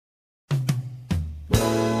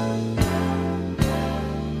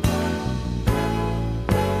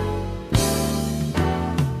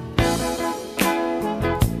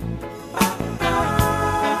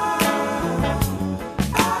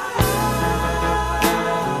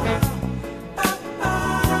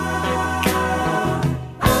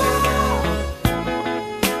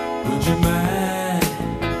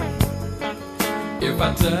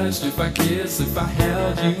if I kiss, if I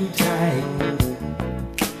held you tight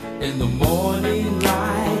in the morning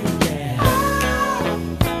light, yeah.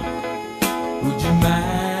 Would you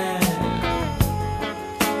mind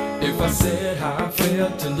if I said how I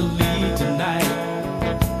felt tenderly tonight?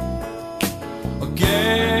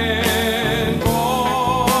 Again,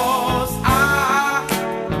 'cause I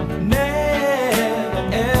never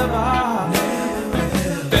ever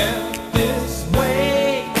felt this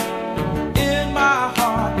way in my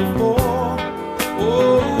heart before.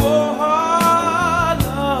 Oh,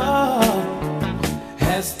 love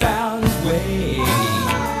has found its way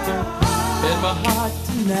in my heart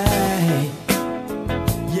tonight.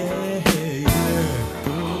 Yeah, yeah.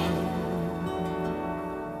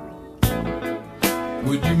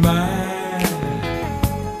 Would you mind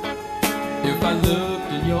if I looked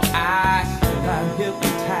in your eyes and I'm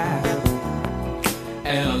hypnotized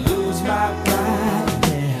and I lose my pride?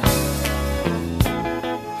 Yeah.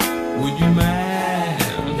 Would you mind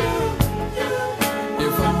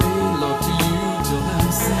if I made love to you till I'm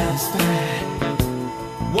satisfied?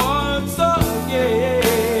 Once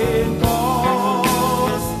again,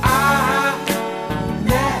 'cause I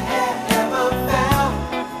never felt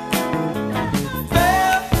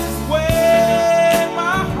this way in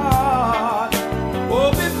my heart. Oh,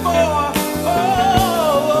 before,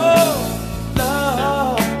 oh,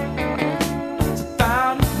 love has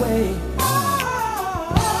found its way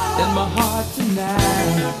in my heart tonight.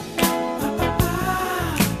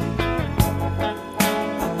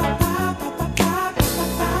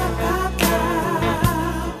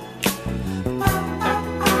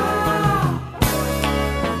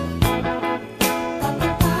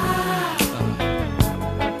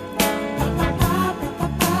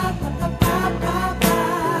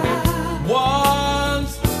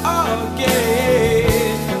 Once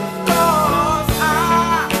again, 'cause I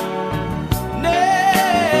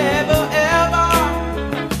never ever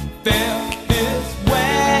felt this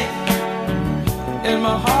way in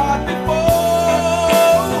my heart before.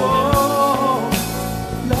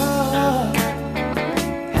 Love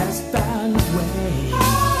has found its way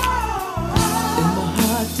in my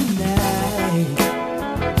heart tonight.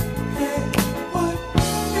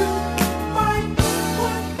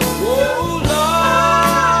 Oh, love,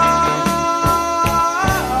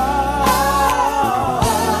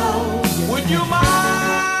 would you mind?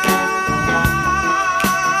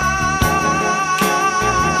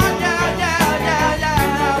 Yeah, yeah, yeah,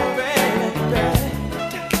 yeah, baby, baby.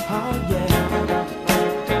 Oh, yeah.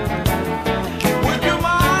 Would you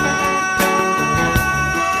mind,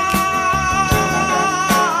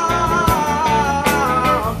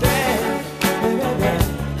 baby, baby?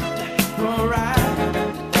 All right.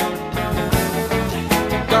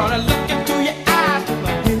 Gonna look into your eyes till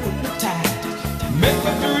I'm hypnotized. Make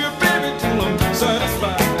me through your baby till I'm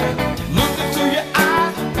satisfied. Look into your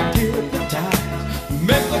eyes, hypnotized.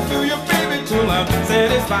 Make me through your baby till I'm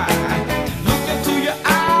satisfied.